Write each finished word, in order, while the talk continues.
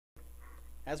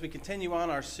As we continue on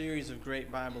our series of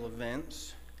great Bible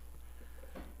events,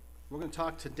 we're going to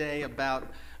talk today about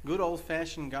good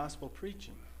old-fashioned gospel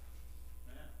preaching.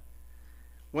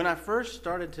 When I first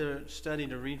started to study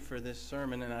to read for this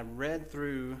sermon, and I read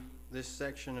through this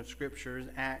section of Scripture,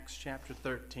 Acts chapter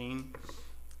 13,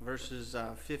 verses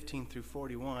 15 through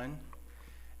 41,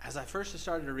 as I first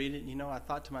started to read it, I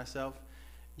thought to myself,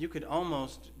 you could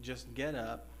almost just get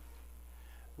up,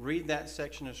 read that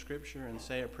section of Scripture and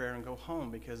say a prayer and go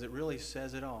home, because it really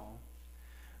says it all.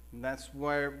 And that's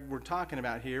where we're talking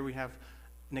about here. We have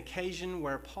an occasion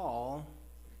where Paul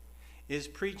is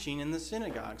preaching in the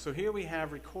synagogue. So here we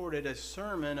have recorded a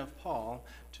sermon of Paul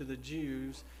to the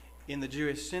Jews in the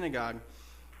Jewish synagogue.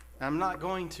 I'm not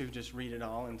going to just read it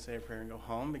all and say a prayer and go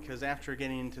home, because after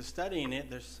getting into studying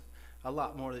it, there's a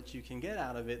lot more that you can get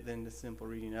out of it than the simple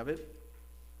reading of it.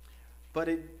 But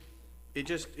it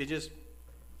just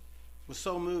was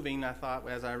so moving, I thought,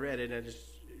 as I read it, I just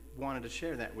wanted to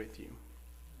share that with you.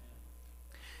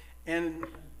 And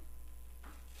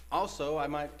also, I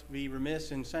might be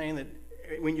remiss in saying that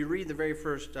when you read the very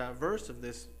first verse of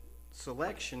this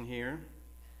selection here,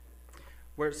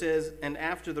 where it says, "And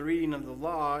after the reading of the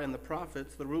law and the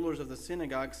prophets, the rulers of the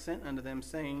synagogue sent unto them,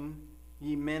 saying,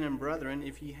 Ye men and brethren,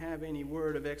 if ye have any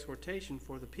word of exhortation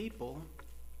for the people,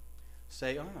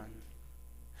 say on."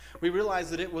 We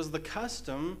realize that it was the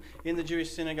custom in the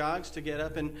Jewish synagogues to get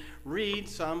up and read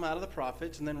some out of the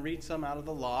prophets and then read some out of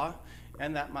the law,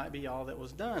 and that might be all that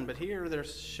was done. But here they're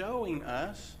showing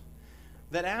us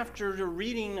that after the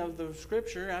reading of the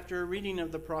Scripture, after a reading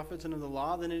of the prophets and of the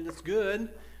law, then it is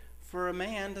good for a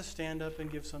man to stand up and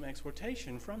give some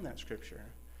exhortation from that Scripture.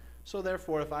 So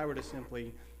therefore, if I were to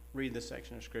simply read this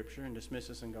section of Scripture and dismiss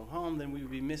us and go home, then we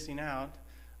would be missing out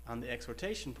on the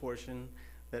exhortation portion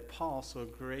that Paul so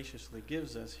graciously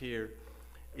gives us here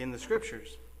in the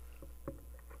Scriptures.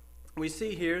 We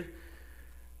see here,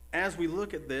 as we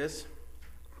look at this,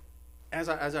 as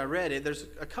I read it, there's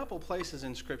a couple places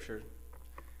in Scripture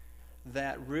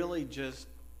that really just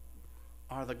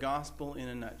are the gospel in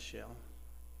a nutshell,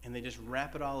 and they just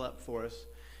wrap it all up for us.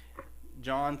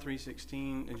 John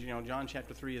 3:16, and John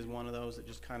chapter 3 is one of those that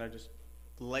just kind of just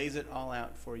lays it all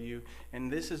out for you,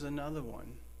 and this is another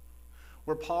one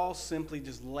where Paul simply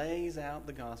just lays out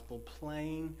the gospel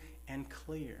plain and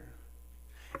clear.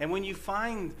 And when you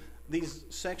find these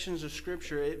sections of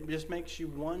Scripture, it just makes you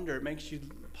wonder, it makes you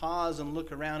pause and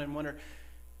look around and wonder,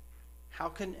 how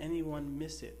can anyone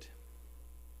miss it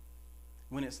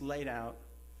when it's laid out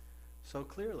so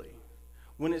clearly?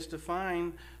 When it's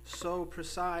defined so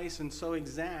precise and so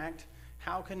exact,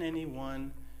 how can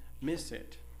anyone miss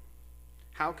it?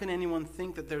 How can anyone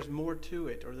think that there's more to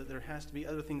it, or that there has to be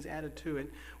other things added to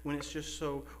it, when it's just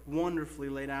so wonderfully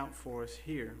laid out for us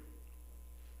here?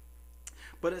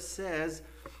 But it says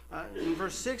in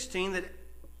verse 16 that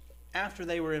after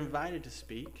they were invited to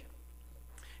speak,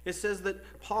 it says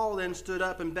that Paul then stood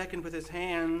up and beckoned with his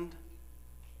hand,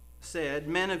 said,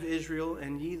 "Men of Israel,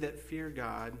 and ye that fear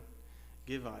God,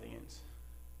 give audience."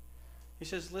 He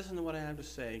says, listen to what I have to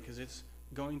say, because it's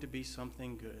going to be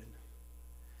something good.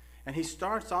 And he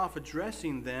starts off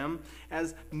addressing them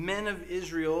as men of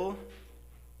Israel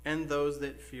and those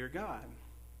that fear God.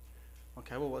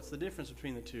 Okay, well, what's the difference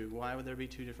between the two? Why would there be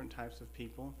two different types of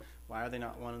people? Why are they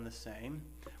not one and the same?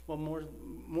 Well,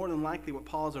 more than likely what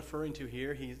Paul is referring to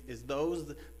here is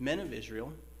those men of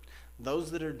Israel, those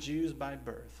that are Jews by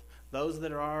birth, those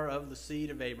that are of the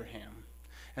seed of Abraham,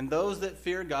 and those that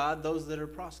fear God, those that are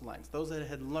proselytes, those that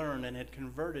had learned and had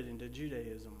converted into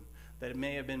Judaism, that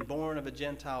may have been born of a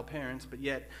Gentile parents, but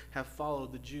yet have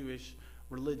followed the Jewish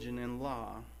religion and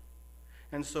law.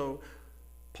 And so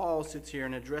Paul sits here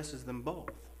and addresses them both.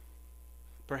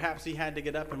 Perhaps he had to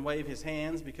get up and wave his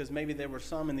hands, because maybe there were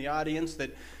some in the audience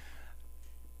that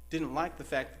didn't like the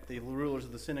fact that the rulers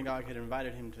of the synagogue had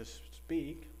invited him to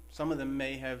speak. Some of them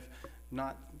may have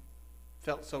not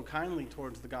felt so kindly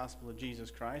towards the gospel of Jesus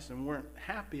Christ and weren't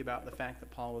happy about the fact that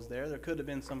Paul was there. There could have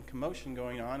been some commotion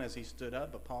going on as he stood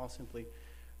up, but Paul simply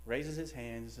raises his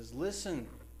hands and says, listen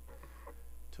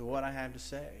to what I have to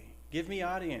say. Give me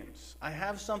audience. I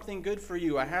have something good for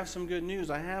you. I have some good news.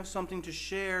 I have something to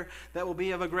share that will be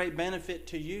of a great benefit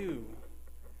to you.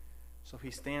 So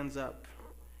he stands up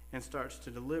and starts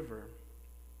to deliver.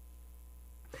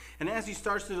 And as he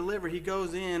starts to deliver, he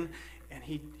goes in and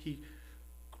he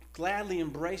gladly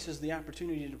embraces the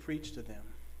opportunity to preach to them.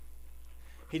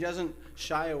 He doesn't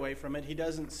shy away from it. He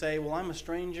doesn't say, well, I'm a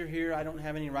stranger here. I don't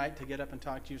have any right to get up and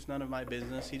talk to you. It's none of my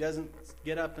business. He doesn't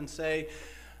get up and say,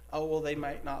 oh, well, they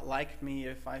might not like me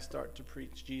if I start to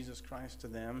preach Jesus Christ to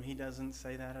them. He doesn't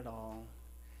say that at all.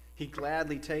 He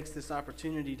gladly takes this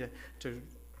opportunity to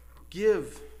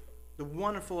give the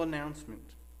wonderful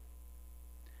announcement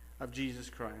of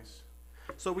Jesus Christ.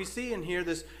 So we see in here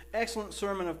this excellent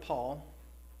sermon of Paul.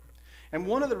 And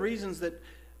one of the reasons that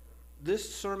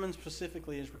this sermon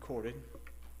specifically is recorded,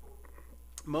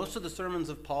 most of the sermons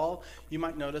of Paul, you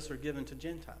might notice, are given to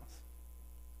Gentiles.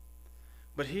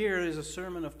 But here is a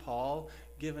sermon of Paul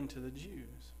given to the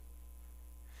Jews.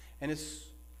 And it's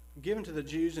given to the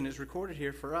Jews and is recorded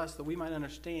here for us that we might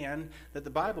understand that the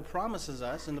Bible promises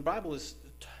us, and the Bible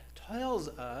tells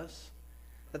us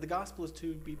that the gospel is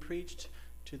to be preached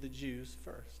to the Jews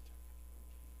first.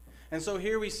 And so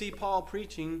here we see Paul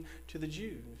preaching to the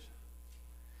Jews.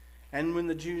 And when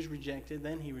the Jews rejected,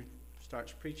 then he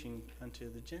starts preaching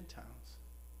unto the Gentiles.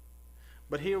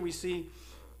 But here we see,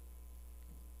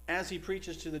 as he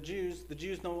preaches to the Jews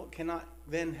cannot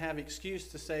then have excuse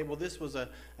to say, well, this was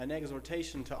an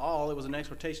exhortation to all. It was an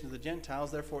exhortation to the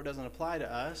Gentiles, therefore it doesn't apply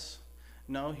to us.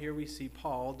 No, here we see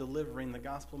Paul delivering the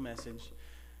gospel message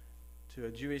to a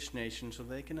Jewish nation so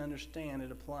they can understand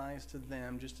it applies to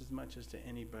them just as much as to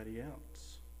anybody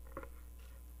else.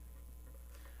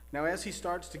 Now, as he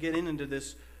starts to get into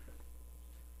this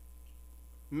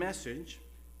message,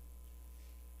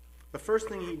 the first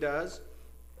thing he does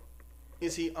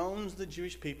is he owns the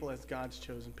Jewish people as God's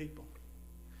chosen people.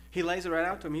 He lays it right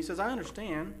out to them. He says, I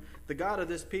understand the God of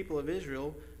this people of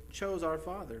Israel chose our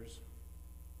fathers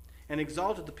and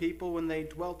exalted the people when they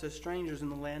dwelt as strangers in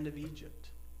the land of Egypt.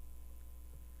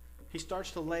 He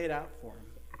starts to lay it out for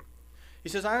them. He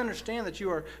says, I understand that you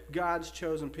are God's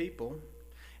chosen people,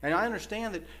 and I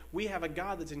understand that we have a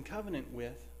God that's in covenant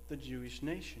with the Jewish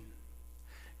nation.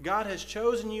 God has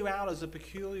chosen you out as a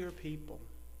peculiar people.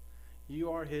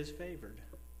 You are his favored.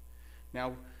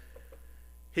 Now,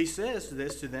 he says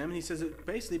this to them. He says it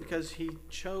basically because he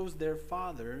chose their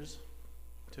fathers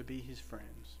to be his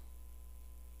friends.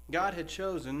 God had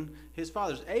chosen his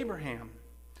fathers. Abraham,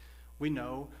 we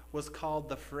know, was called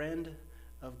the friend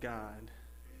of God.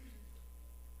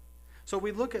 So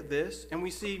we look at this and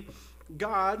we see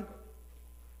God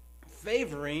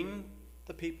favoring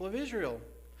the people of Israel.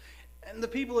 And the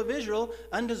people of Israel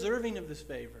undeserving of this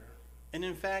favor. And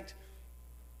in fact,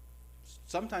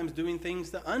 sometimes doing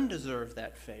things that undeserve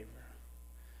that favor.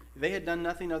 They had done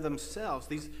nothing of themselves.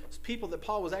 These people that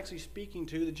Paul was actually speaking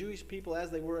to, the Jewish people as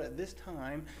they were at this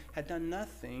time, had done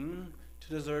nothing to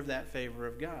deserve that favor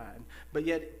of God. But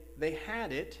yet they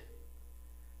had it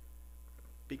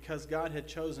because God had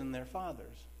chosen their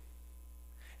fathers.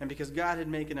 And because God had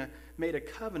made a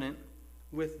covenant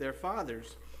with their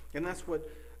fathers. And that's what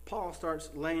Paul starts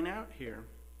laying out here.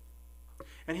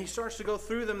 And he starts to go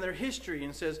through them, their history,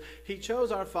 and says, he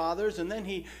chose our fathers, and then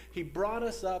he brought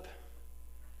us up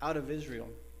out of Israel.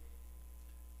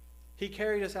 He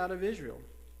carried us out of Israel.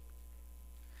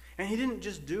 And he didn't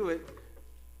just do it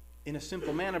in a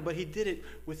simple manner, but he did it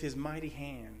with his mighty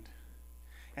hand.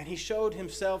 And he showed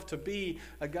himself to be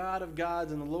a God of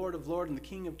gods and the Lord of lords and the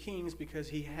King of kings because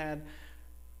he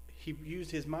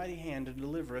used his mighty hand to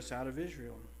deliver us out of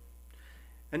Israel.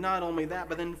 And not only that,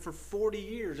 but then for 40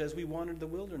 years as we wandered the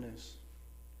wilderness.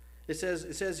 It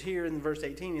says here in verse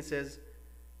 18, it says,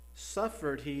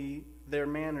 suffered he their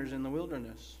manners in the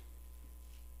wilderness.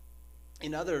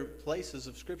 In other places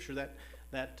of Scripture,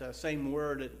 that same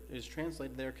word is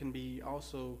translated there can be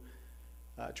also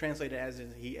translated as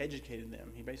he educated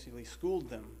them. He basically schooled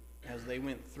them as they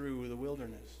went through the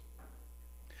wilderness.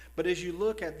 But as you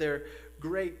look at their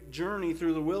great journey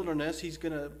through the wilderness,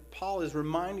 Paul is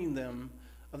reminding them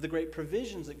of the great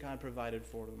provisions that God provided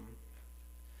for them.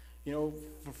 You know,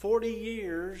 for 40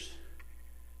 years,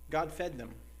 God fed them.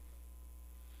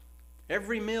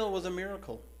 Every meal was a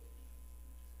miracle.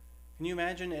 Can you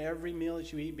imagine every meal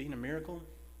that you eat being a miracle?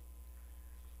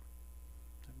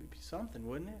 That would be something,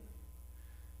 wouldn't it?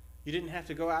 You didn't have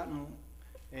to go out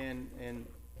and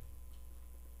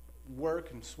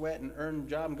work and sweat and earn a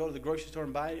job and go to the grocery store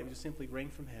and buy it. It would just simply rain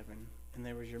from heaven, and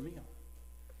there was your meal.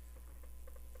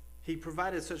 He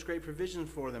provided such great provision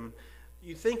for them.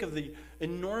 You think of the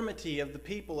enormity of the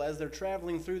people as they're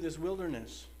traveling through this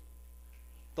wilderness.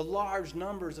 The large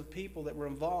numbers of people that were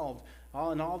involved,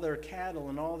 and all their cattle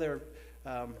and all their,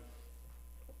 the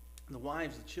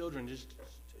wives, the children, just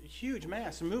a huge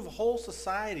mass. And move a whole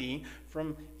society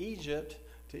from Egypt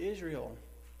to Israel.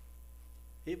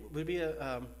 It would be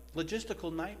a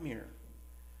logistical nightmare,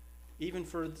 even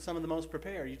for some of the most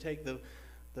prepared. You take the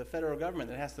federal government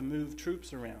that has to move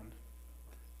troops around.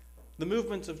 The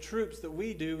movements of troops that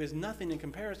we do is nothing in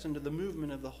comparison to the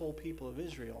movement of the whole people of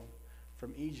Israel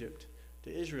from Egypt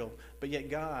to Israel. But yet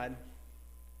God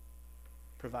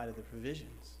provided the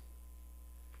provisions.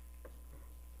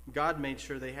 God made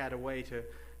sure they had a way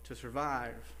to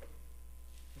survive.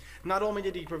 Not only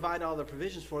did he provide all the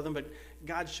provisions for them, but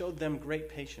God showed them great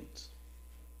patience.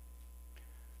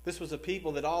 This was a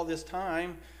people that all this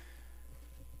time,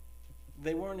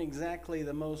 they weren't exactly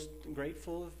the most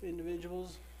grateful of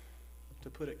individuals, to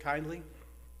put it kindly.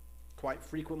 Quite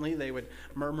frequently, they would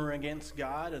murmur against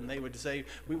God, and they would say,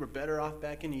 we were better off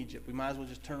back in Egypt. We might as well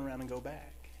just turn around and go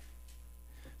back.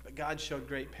 But God showed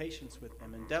great patience with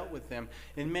them and dealt with them.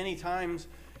 And many times,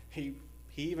 he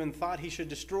even thought he should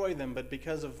destroy them, but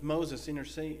because of Moses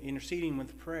interceding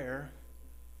with prayer,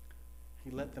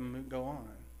 he let them go on.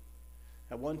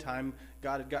 At one time,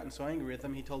 God had gotten so angry with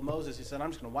them, he told Moses, he said,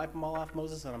 I'm just going to wipe them all off,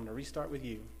 Moses, and I'm going to restart with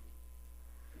you.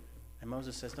 And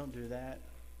Moses says, don't do that.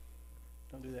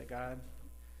 Don't do that, God.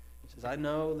 He says, I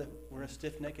know that we're a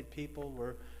stiff-necked people.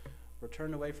 We're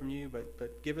turned away from you,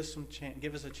 but give us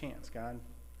a chance, God.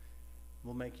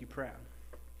 We'll make you proud.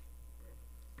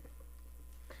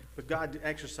 But God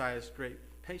exercised great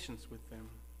patience with them.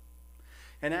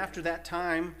 And after that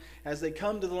time, as they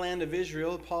come to the land of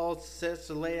Israel, Paul says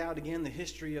to lay out again the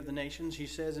history of the nations. He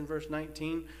says in verse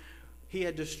 19, he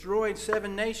had destroyed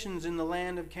 7 nations in the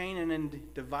land of Canaan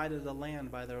and divided the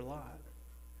land by their lot.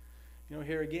 You know,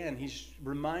 here again, he's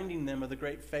reminding them of the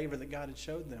great favor that God had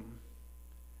showed them.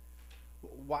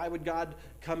 Why would God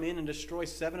come in and destroy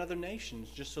 7 other nations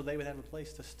just so they would have a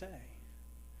place to stay?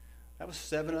 That was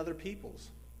 7 other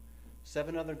peoples,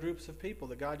 7 other groups of people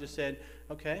that God just said,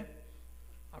 okay,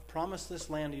 I promised this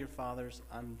land to your fathers.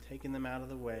 I'm taking them out of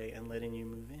the way and letting you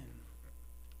move in.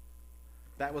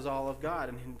 That was all of God.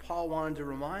 And Paul wanted to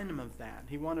remind them of that.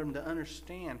 He wanted them to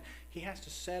understand. He has to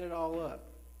set it all up.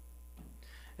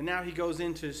 And now he goes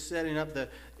into setting up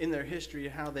in their history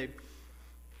how their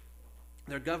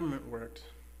government worked.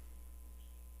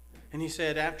 And he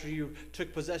said after you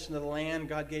took possession of the land,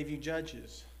 God gave you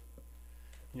judges.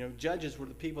 You know, judges were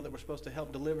the people that were supposed to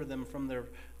help deliver them from the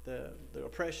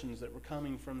oppressions that were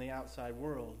coming from the outside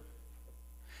world.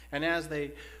 And as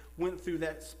they went through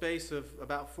that space of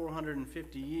about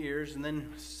 450 years, and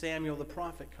then Samuel the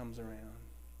prophet comes around.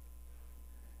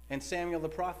 And Samuel the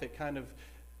prophet kind of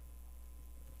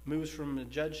moves from a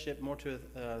judgeship more to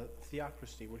a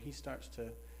theocracy, where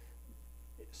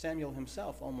Samuel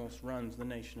himself almost runs the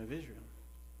nation of Israel.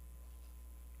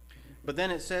 But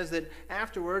then it says that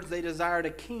afterwards they desired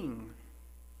a king.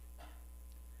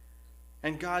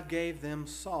 And God gave them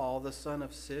Saul, the son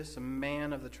of Cis, a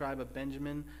man of the tribe of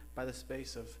Benjamin, by the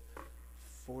space of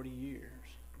 40 years.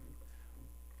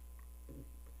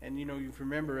 And you know, you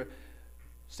remember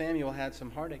Samuel had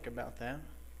some heartache about that.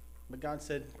 But God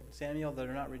said, Samuel,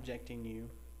 they're not rejecting you.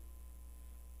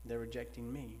 They're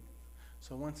rejecting me.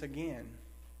 So once again,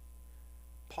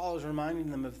 Paul is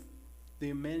reminding them of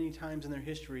the many times in their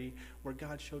history where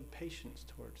God showed patience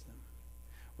towards them,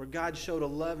 where God showed a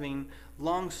loving,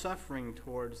 long-suffering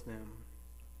towards them.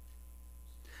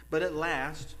 But at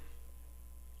last,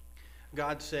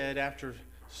 God said after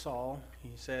Saul,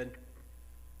 he said,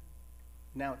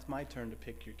 now it's my turn to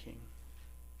pick your king.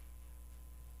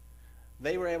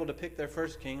 They were able to pick their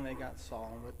first king. They got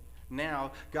Saul. But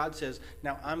now God says,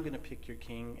 now I'm going to pick your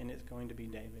king, and it's going to be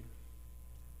David.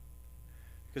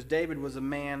 Because David was a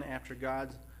man after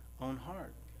God's own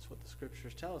heart. That's what the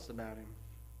scriptures tell us about him.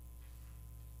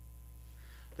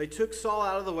 They took Saul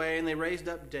out of the way, and they raised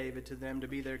up David to them to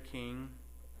be their king.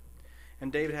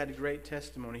 And David had a great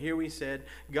testimony. Here we said,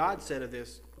 God said of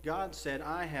this, God said,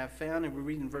 I have found, and we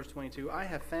read in verse 22, I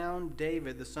have found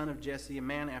David, the son of Jesse, a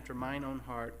man after mine own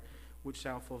heart, which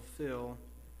shall fulfill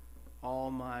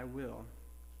all my will.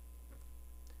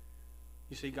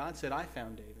 You see, God said, I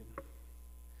found David.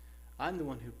 I'm the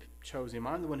one who chose him.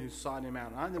 I'm the one who sought him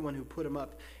out. I'm the one who put him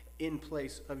up in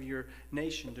place of your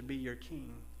nation to be your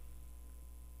king.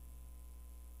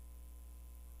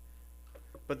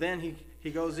 But then he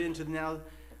goes into now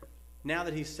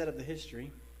that he's set up the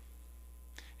history,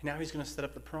 now he's going to set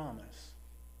up the promise.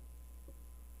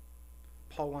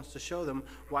 Paul wants to show them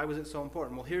why was it so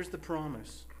important. Well, here's the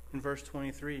promise in verse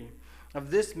 23. Of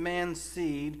this man's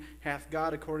seed hath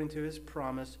God, according to his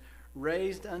promise,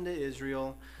 raised unto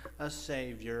Israel a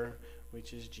Savior,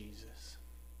 which is Jesus.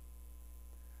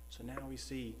 So now we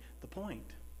see the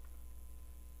point.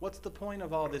 What's the point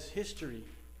of all this history?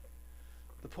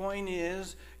 The point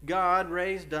is God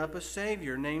raised up a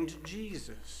Savior named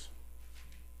Jesus.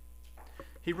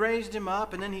 He raised him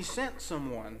up, and then he sent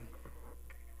someone.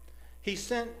 He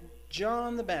sent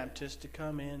John the Baptist to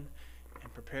come in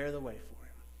and prepare the way for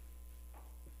him.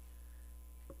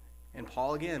 And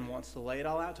Paul again wants to lay it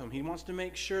all out to them. He wants to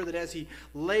make sure that as he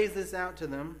lays this out to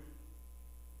them,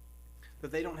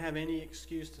 that they don't have any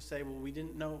excuse to say, well, we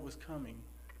didn't know it was coming.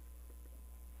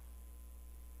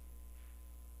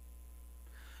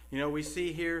 We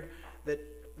see here that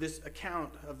this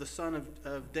account of the son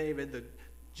of David,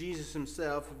 Jesus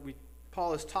himself,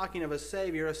 Paul is talking of a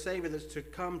Savior that's to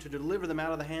come to deliver them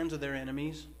out of the hands of their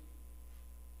enemies.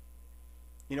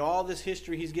 All this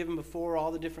history he's given before, all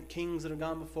the different kings that have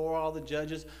gone before, all the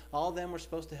judges, all of them were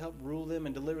supposed to help rule them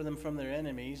and deliver them from their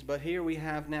enemies. But here we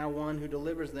have now one who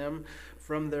delivers them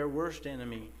from their worst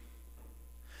enemy.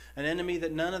 An enemy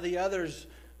that none of the others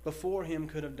before him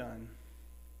could have done.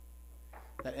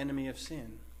 That enemy of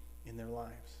sin in their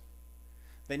lives.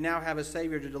 They now have a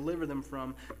Savior to deliver them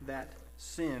from that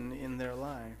sin in their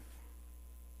life.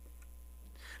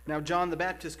 Now John the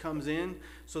Baptist comes in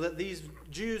so that these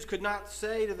Jews could not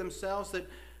say to themselves that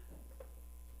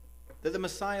the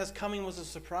Messiah's coming was a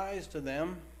surprise to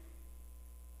them.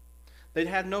 They'd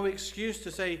had no excuse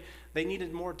to say they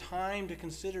needed more time to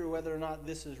consider whether or not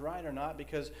this is right or not,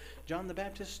 because John the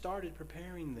Baptist started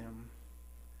preparing them.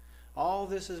 All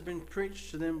this has been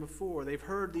preached to them before. They've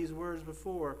heard these words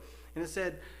before. And it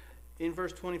said in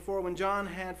verse 24, when John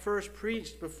had first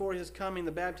preached before his coming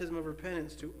the baptism of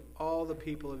repentance to all the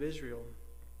people of Israel.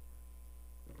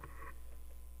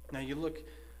 Now you look,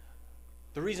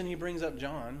 the reason he brings up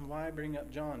John, why bring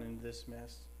up John in this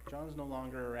mess? John's no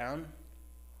longer around.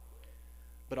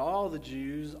 But all the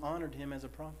Jews honored him as a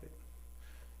prophet.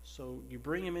 So you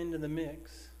bring him into the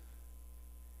mix,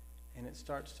 and it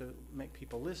starts to make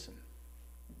people listen.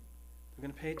 They're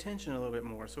going to pay attention a little bit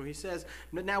more. So he says,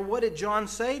 now what did John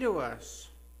say to us?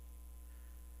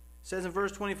 It says in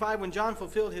verse 25, when John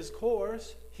fulfilled his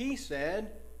course, he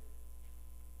said,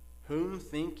 whom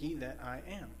think ye that I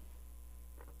am?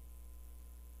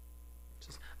 It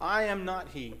says, I am not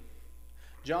he.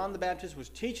 John the Baptist was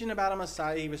teaching about a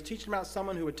Messiah. He was teaching about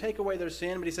someone who would take away their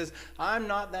sin, but he says, I'm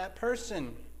not that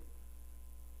person.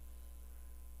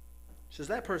 He says,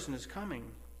 that person is coming.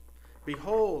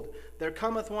 Behold, there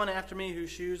cometh one after me whose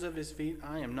shoes of his feet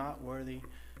I am not worthy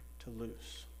to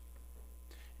loose.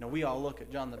 We all look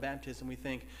at John the Baptist and we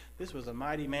think, this was a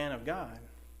mighty man of God.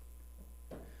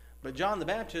 But John the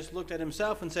Baptist looked at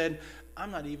himself and said, I'm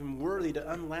not even worthy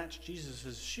to unlatch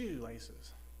Jesus'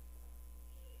 shoelaces.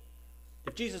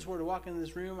 If Jesus were to walk into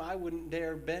this room, I wouldn't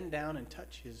dare bend down and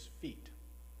touch his feet.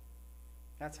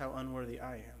 That's how unworthy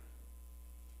I am.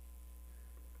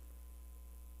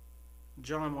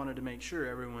 John wanted to make sure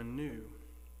everyone knew.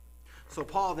 So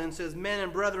Paul then says, men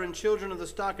and brethren, children of the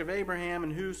stock of Abraham,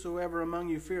 and whosoever among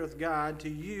you feareth God, to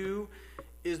you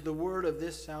is the word of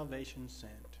this salvation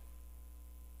sent.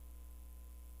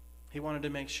 He wanted to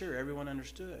make sure everyone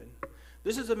understood.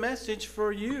 This is a message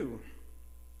for you.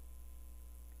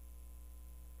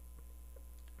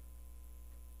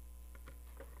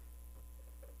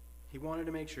 He wanted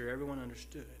to make sure everyone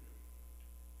understood.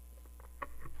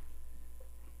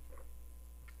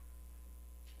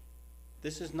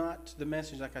 This is not the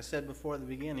message, like I said before at the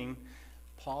beginning.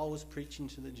 Paul was preaching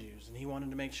to the Jews, and he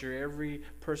wanted to make sure every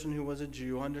person who was a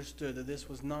Jew understood that this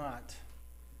was not.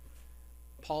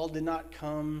 Paul did not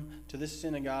come to this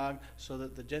synagogue so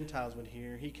that the Gentiles would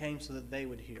hear. He came so that they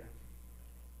would hear.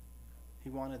 He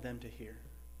wanted them to hear.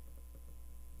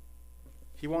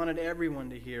 He wanted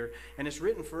everyone to hear. And it's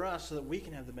written for us so that we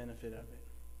can have the benefit of it,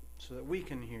 so that we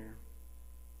can hear.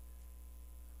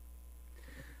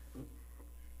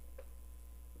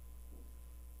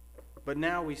 But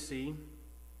now we see,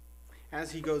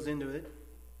 as he goes into it,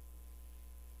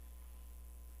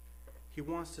 he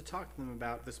wants to talk to them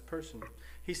about this person.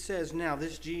 He says, now,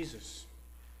 this Jesus,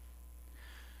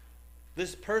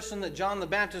 this person that John the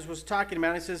Baptist was talking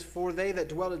about, he says, for they that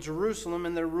dwell at Jerusalem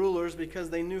and their rulers, because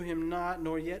they knew him not,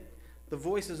 nor yet the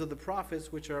voices of the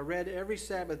prophets, which are read every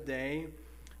Sabbath day,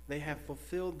 they have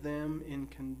fulfilled them in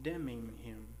condemning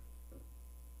him.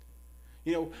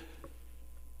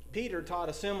 Peter taught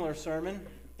a similar sermon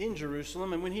in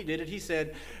Jerusalem, and when he did it, he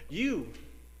said, you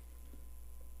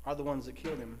are the ones that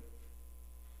killed him.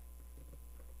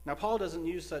 Now, Paul doesn't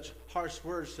use such harsh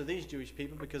words to these Jewish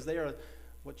people because they are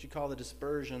what you call the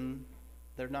dispersion.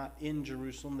 They're not in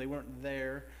Jerusalem. They weren't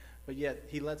there. But yet,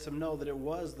 he lets them know that it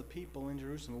was the people in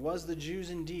Jerusalem. It was the Jews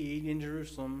indeed in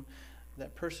Jerusalem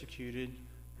that persecuted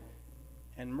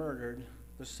and murdered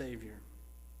the Savior.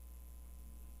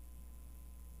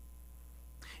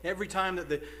 Every time that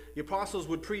the apostles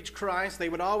would preach Christ, they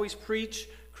would always preach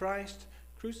Christ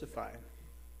crucified.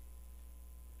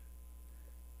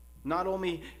 Not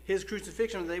only his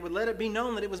crucifixion, but they would let it be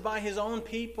known that it was by his own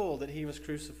people that he was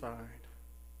crucified.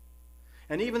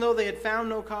 And even though they had found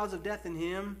no cause of death in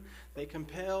him, they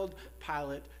compelled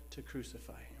Pilate to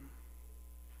crucify him.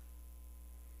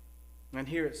 And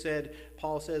here it said,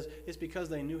 Paul says, it's because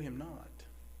they knew him not.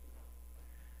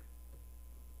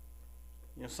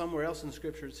 Somewhere else in the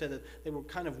Scripture it said that they were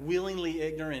kind of willingly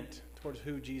ignorant towards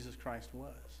who Jesus Christ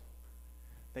was.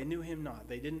 They knew him not.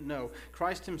 They didn't know.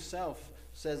 Christ himself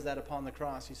says that upon the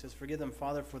cross. He says, "Forgive them,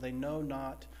 Father, for they know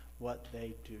not what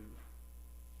they do."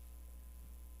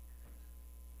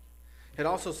 It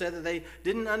also said that they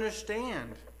didn't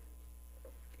understand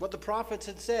what the prophets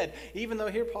had said. Even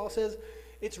though here Paul says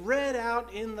it's read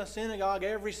out in the synagogue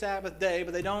every Sabbath day,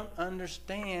 but they don't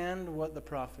understand what the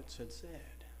prophets had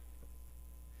said.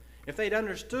 If they'd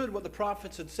understood what the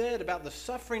prophets had said about the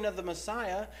suffering of the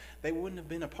Messiah, they wouldn't have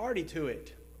been a party to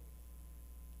it.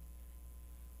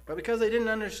 But because they didn't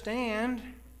understand,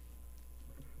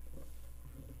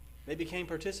 they became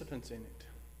participants in it.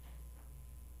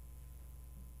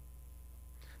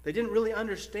 They didn't really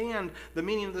understand the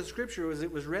meaning of the Scripture as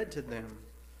it was read to them.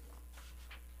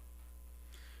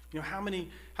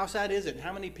 How sad is it?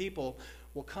 How many people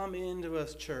will come into a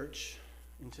church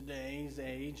in today's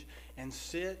age and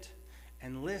sit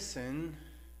and listen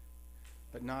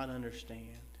but not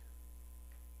understand?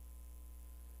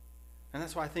 And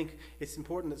that's why I think it's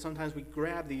important that sometimes we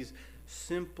grab these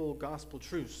simple gospel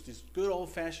truths, this good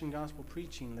old-fashioned gospel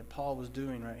preaching that Paul was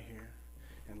doing right here,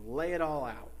 and lay it all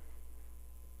out.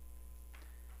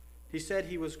 He said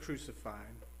he was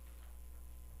crucified.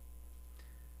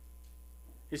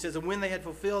 He says, "And when they had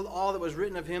fulfilled all that was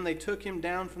written of him, they took him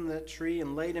down from that tree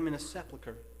and laid him in a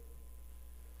sepulchre.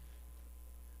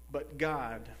 But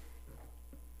God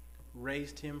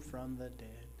raised him from the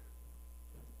dead."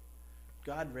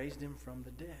 God raised him from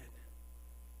the dead.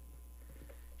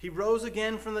 He rose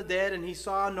again from the dead, and he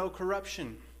saw no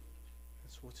corruption.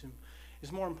 That's what's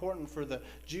it's more important for the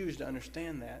Jews to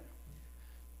understand that.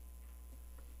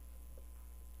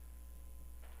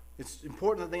 It's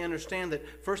important that they understand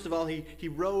that, first of all, he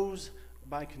rose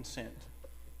by consent.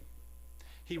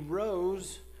 He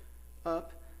rose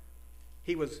up.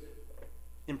 He was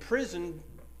imprisoned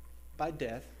by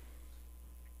death,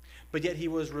 but yet he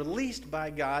was released by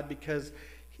God because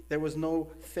there was no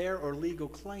fair or legal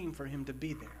claim for him to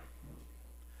be there.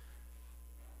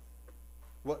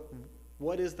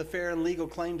 What is the fair and legal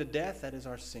claim to death? That is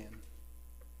our sin.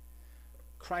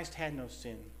 Christ had no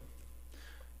sin.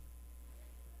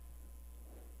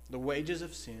 The wages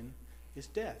of sin is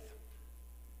death.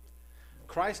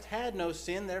 Christ had no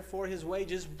sin, therefore his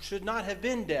wages should not have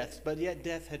been death, but yet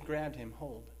death had grabbed him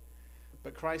hold.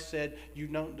 But Christ said,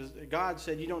 God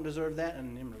said, "You don't deserve that,"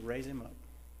 and I'm going to raise him up.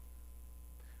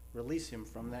 Release him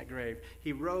from that grave.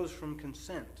 He rose from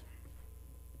consent.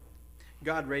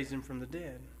 God raised him from the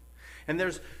dead.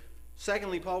 And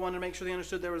secondly, Paul wanted to make sure they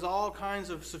understood there was all kinds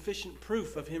of sufficient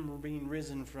proof of him being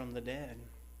risen from the dead.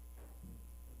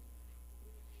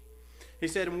 He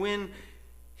said, "When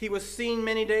he was seen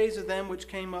many days of them which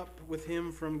came up with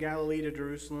him from Galilee to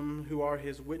Jerusalem, who are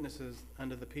his witnesses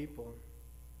unto the people."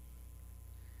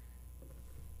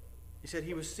 He said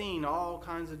he was seen all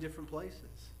kinds of different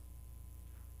places.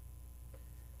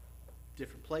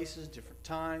 Different places, different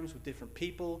times, with different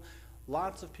people.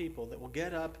 Lots of people that will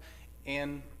get up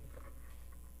and,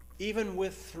 even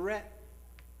with threat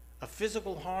of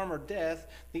physical harm or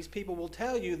death, these people will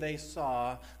tell you they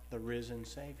saw the risen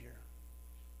Savior.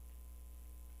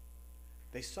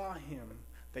 They saw him.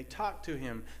 They talked to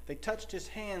him. They touched his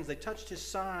hands. They touched his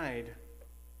side.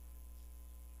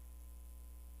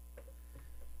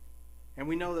 And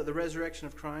we know that the resurrection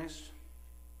of Christ,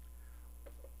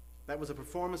 that was a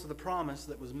performance of the promise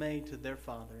that was made to their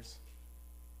fathers.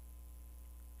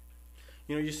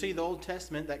 You see the Old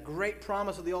Testament, that great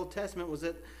promise of the Old Testament was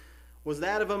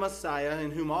that of a Messiah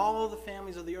in whom all the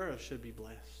families of the earth should be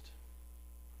blessed.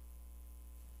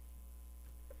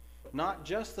 Not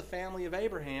just the family of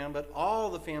Abraham, but all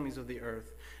the families of the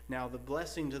earth. Now, the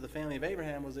blessing to the family of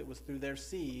Abraham was it was through their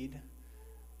seed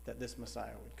that this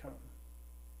Messiah would come.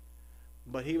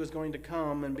 But he was going to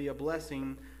come and be a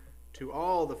blessing to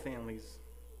all the families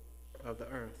of the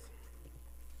earth.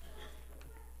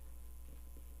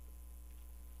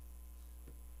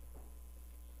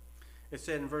 It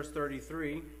said in verse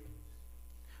 33,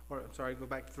 go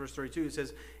back to verse 32, it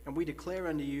says, "And we declare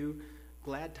unto you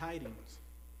glad tidings,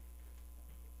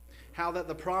 how that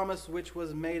the promise which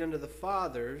was made unto the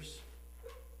fathers,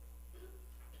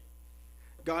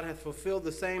 God hath fulfilled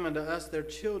the same unto us their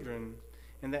children,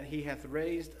 and that he hath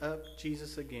raised up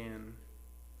Jesus again.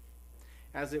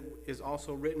 As it is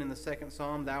also written in the second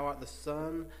psalm, Thou art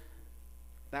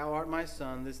my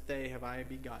son, this day have I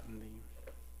begotten thee."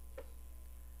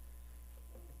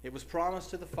 It was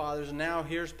promised to the fathers, and now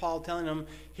here's Paul telling them,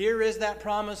 here is that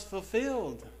promise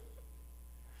fulfilled.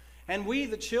 And we,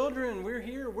 the children, we're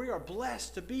here. We are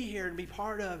blessed to be here and be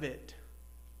part of it.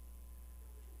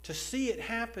 To see it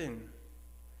happen.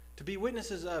 to be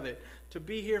witnesses of it, to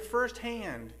be here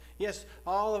firsthand. Yes,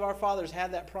 all of our fathers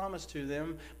had that promise to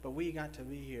them, but we got to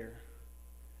be here.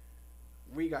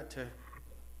 We got to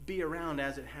be around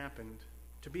as it happened,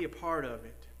 to be a part of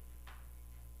it.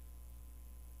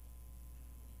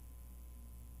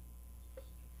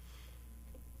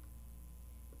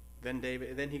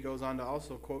 Then he goes on to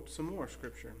also quote some more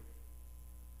scripture.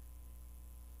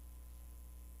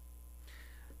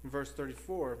 In verse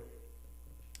 34,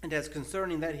 and as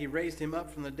concerning that he raised him up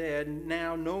from the dead,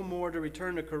 now no more to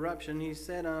return to corruption, he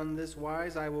said on this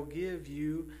wise, I will give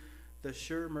you the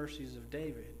sure mercies of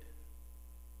David.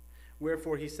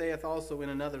 Wherefore he saith also in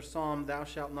another psalm, thou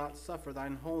shalt not suffer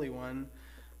thine Holy One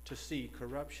to see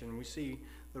corruption. We see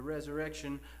the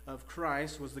resurrection of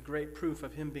Christ was the great proof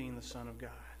of him being the Son of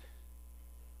God.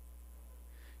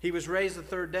 He was raised the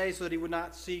third day so that he would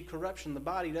not see corruption. The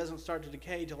body doesn't start to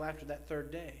decay till after that third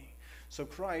day. So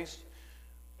Christ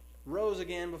rose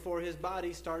again before his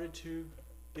body started to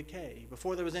decay,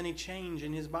 before there was any change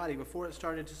in his body, before it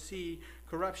started to see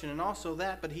corruption. And also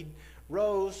that, but he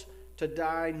rose to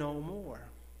die no more.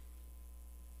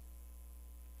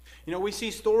 You know, we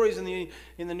see stories in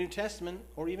the New Testament,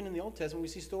 or even in the Old Testament, we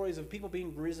see stories of people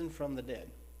being risen from the dead.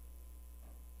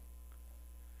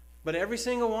 But every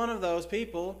single one of those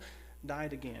people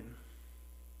died again.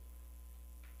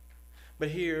 But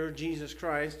here, Jesus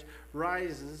Christ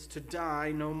rises to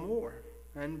die no more.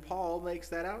 And Paul makes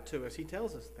that out to us. He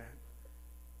tells us that.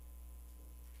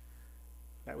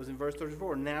 That was in verse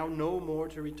 34. Now no more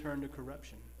to return to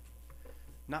corruption.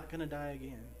 Not going to die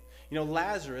again. You know,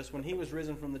 Lazarus, when he was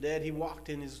risen from the dead, he walked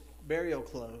in his burial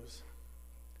clothes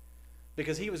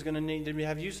because he was going to need to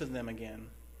have use of them again.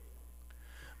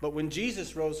 But when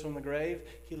Jesus rose from the grave,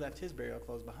 he left his burial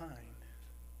clothes behind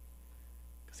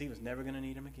because he was never going to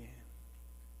need them again.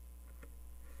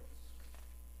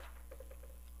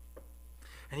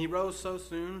 And he rose so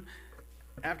soon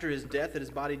after his death that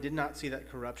his body did not see that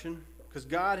corruption, because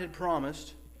God had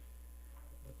promised,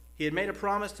 he had made a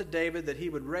promise to David that he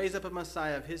would raise up a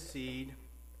Messiah of his seed,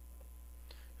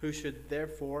 who should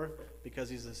therefore, because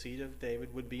he's the seed of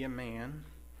David, would be a man,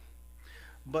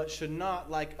 but should not,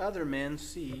 like other men,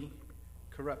 see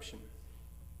corruption.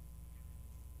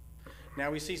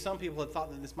 Now we see some people have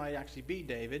thought that this might actually be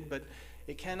David, but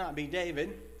it cannot be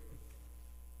David.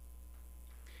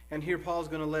 And here Paul's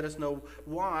going to let us know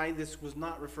why this was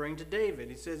not referring to David.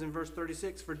 He says in verse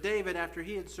 36, for David, after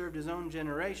he had served his own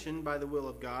generation by the will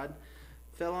of God,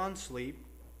 fell on sleep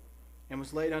and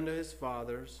was laid unto his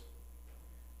fathers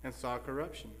and saw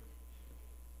corruption.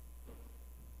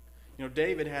 You know,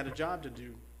 David had a job to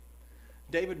do.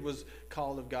 David was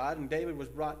called of God, and David was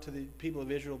brought to the people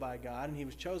of Israel by God, and he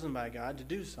was chosen by God to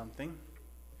do something.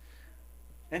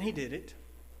 And he did it,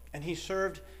 and he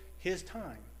served his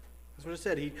time. That's what it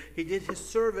said. He did his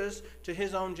service to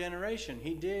his own generation.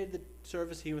 He did the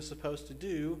service he was supposed to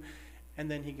do, and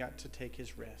then he got to take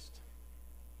his rest.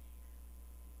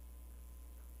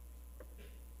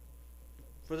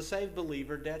 For the saved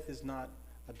believer, death is not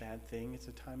a bad thing. It's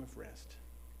a time of rest.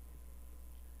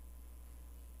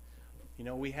 You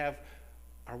know, we have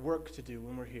our work to do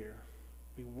when we're here.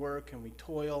 We work and we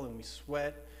toil and we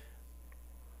sweat.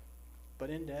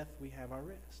 But in death, we have our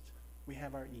rest. We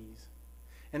have our ease.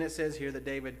 And it says here that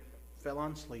David fell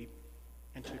on sleep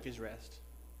and took his rest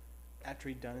after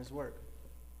he'd done his work.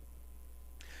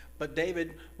 But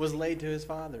David was laid to his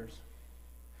fathers,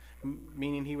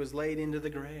 meaning he was laid into the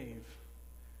grave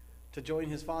to join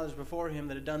his fathers before him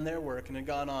that had done their work and had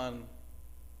gone on.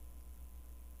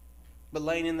 But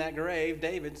laying in that grave,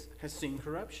 David has seen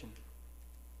corruption.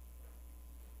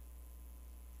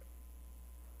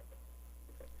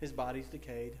 His body's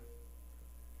decayed.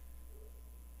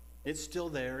 It's still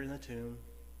there in the tomb.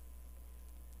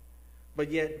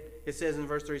 But yet, it says in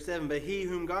verse 37, but he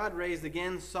whom God raised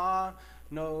again saw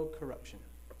no corruption.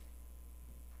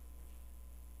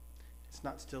 It's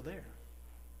not still there.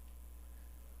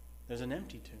 There's an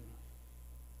empty tomb.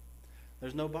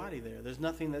 There's no body there. There's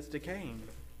nothing that's decaying.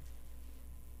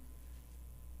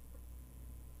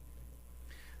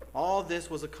 All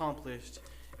this was accomplished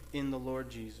in the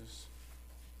Lord Jesus.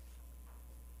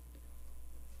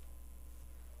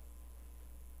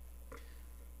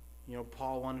 You know,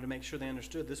 Paul wanted to make sure they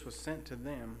understood this was sent to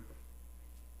them.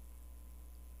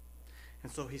 And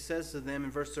so he says to them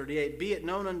in verse 38, be it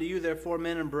known unto you, therefore,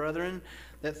 men and brethren,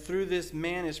 that through this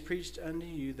man is preached unto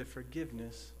you the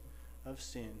forgiveness of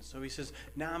sins. So he says,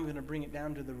 now I'm going to bring it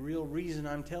down to the real reason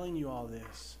I'm telling you all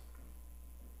this.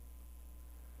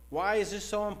 Why is this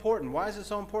so important? Why is it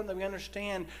so important that we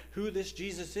understand who this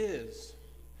Jesus is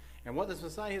and what this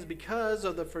Messiah is? Because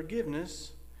of the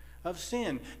forgiveness of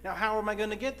sin. Now, how am I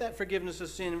going to get that forgiveness of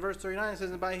sin? In verse 39 it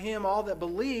says, and by him all that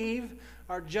believe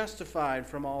are justified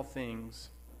from all things,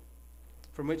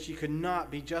 from which you could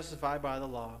not be justified by the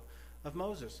law of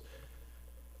Moses.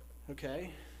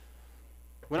 Okay?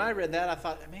 When I read that, I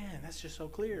thought, man, that's just so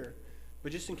clear.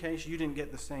 But just in case you didn't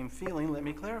get the same feeling, let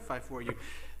me clarify for you.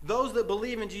 Those that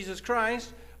believe in Jesus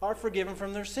Christ are forgiven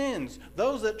from their sins.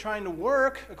 Those that trying to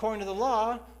work according to the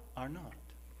law are not.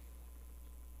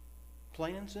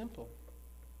 Plain and simple.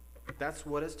 That's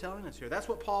what it's telling us here. That's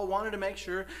what Paul wanted to make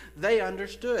sure they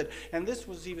understood. And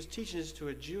he was teaching this to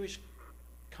a Jewish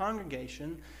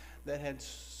congregation that had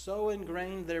so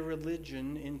ingrained their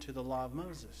religion into the law of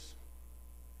Moses.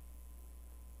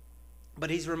 But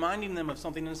he's reminding them of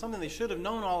something, and something they should have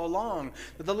known all along,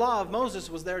 that the law of Moses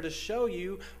was there to show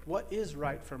you what is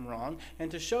right from wrong,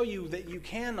 and to show you that you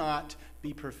cannot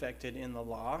be perfected in the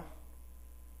law.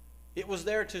 It was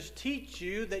there to teach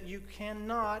you that you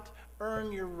cannot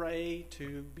earn your way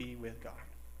to be with God.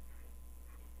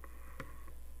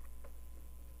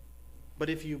 But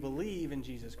if you believe in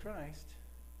Jesus Christ,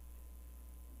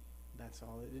 that's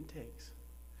all that it takes.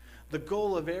 The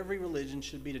goal of every religion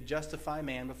should be to justify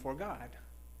man before God.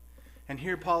 And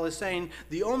here Paul is saying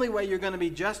the only way you're going to be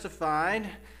justified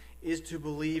is to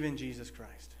believe in Jesus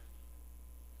Christ.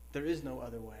 There is no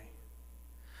other way.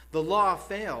 The law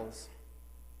fails.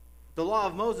 The law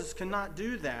of Moses cannot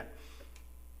do that.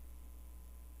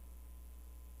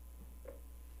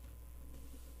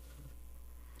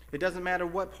 It doesn't matter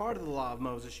what part of the law of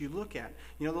Moses you look at.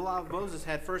 You know, the law of Moses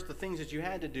had first the things that you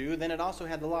had to do. Then it also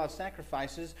had the law of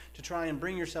sacrifices to try and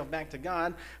bring yourself back to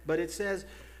God. But it says,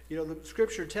 you know, the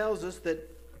Scripture tells us that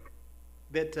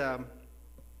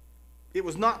it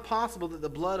was not possible that the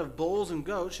blood of bulls and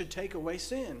goats should take away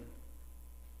sin.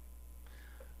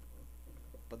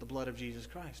 But the blood of Jesus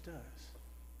Christ does.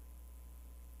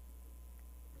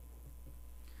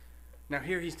 Now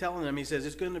here he's telling them, he says,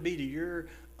 it's going to be to your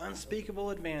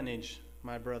unspeakable advantage,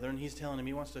 my brother. And he's telling him,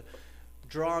 he wants to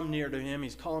draw him near to him.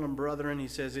 He's calling him brother, and he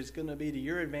says, it's going to be to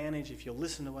your advantage if you'll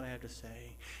listen to what I have to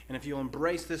say. And if you'll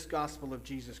embrace this gospel of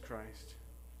Jesus Christ.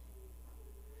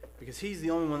 Because he's the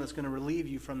only one that's going to relieve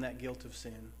you from that guilt of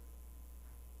sin.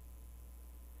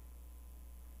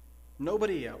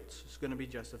 Nobody else is going to be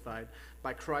justified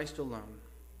by Christ alone.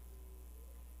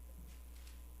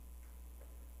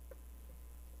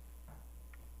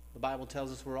 The Bible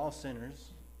tells us we're all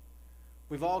sinners.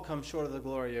 We've all come short of the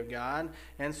glory of God.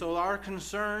 And so our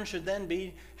concern should then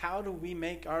be, how do we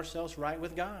make ourselves right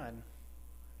with God?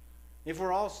 If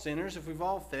we're all sinners, if we've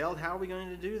all failed, how are we going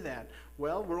to do that?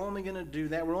 Well, we're only going to do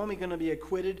that. We're only going to be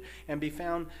acquitted and be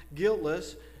found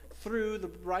guiltless through the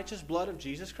righteous blood of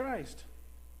Jesus Christ.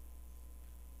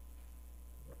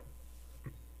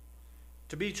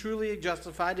 To be truly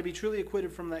justified, to be truly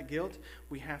acquitted from that guilt,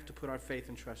 we have to put our faith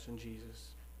and trust in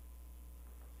Jesus.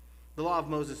 The law of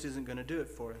Moses isn't going to do it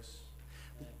for us.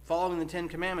 Following the Ten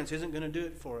Commandments isn't going to do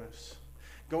it for us.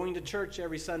 Going to church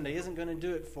every Sunday isn't going to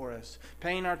do it for us.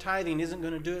 Paying our tithing isn't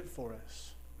going to do it for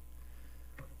us.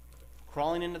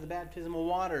 Crawling into the baptismal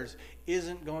waters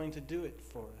isn't going to do it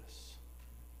for us.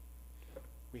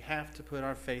 We have to put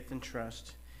our faith and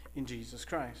trust in Jesus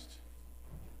Christ.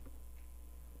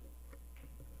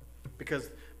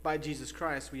 Because by Jesus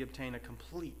Christ we obtain a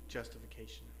complete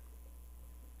justification.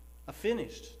 A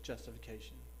finished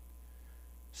justification.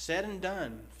 Said and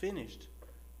done. Finished.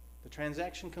 The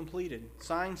transaction completed.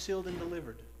 Signed, sealed, and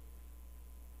delivered.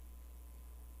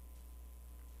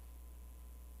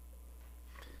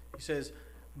 He says,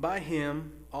 by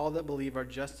him all that believe are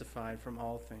justified from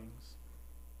all things.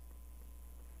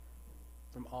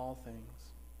 From all things.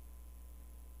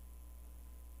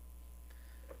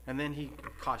 And then he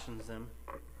cautions them.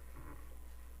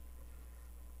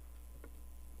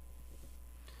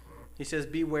 He says,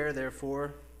 beware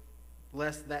therefore,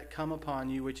 lest that come upon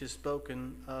you which is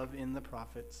spoken of in the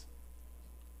prophets.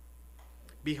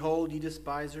 Behold, ye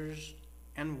despisers,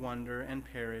 and wonder, and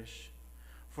perish.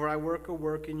 For I work a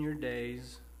work in your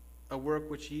days, a work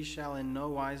which ye shall in no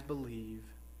wise believe,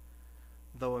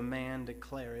 though a man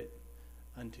declare it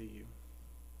unto you.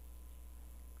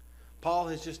 Paul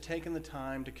has just taken the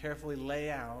time to carefully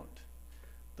lay out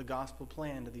the gospel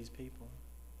plan to these people.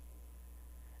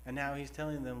 And now he's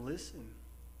telling them, listen.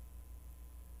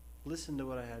 Listen to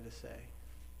what I have to say.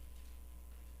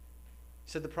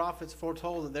 He said the prophets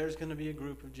foretold that there's going to be a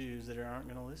group of Jews that aren't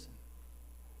going to listen.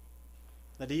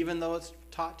 That even though it's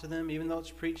taught to them, even though it's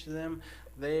preached to them,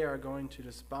 they are going to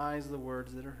despise the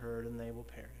words that are heard and they will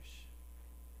perish.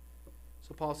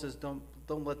 So Paul says, don't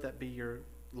let that be your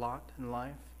lot in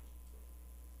life.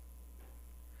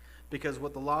 Because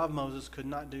what the law of Moses could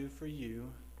not do for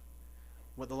you,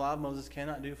 What the law of Moses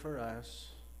cannot do for us,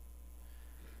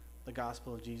 the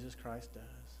gospel of Jesus Christ does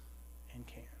and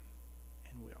can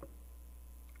and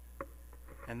will.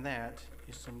 And that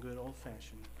is some good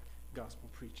old-fashioned gospel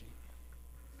preaching.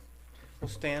 We'll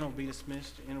stand, we'll be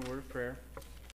dismissed in a word of prayer.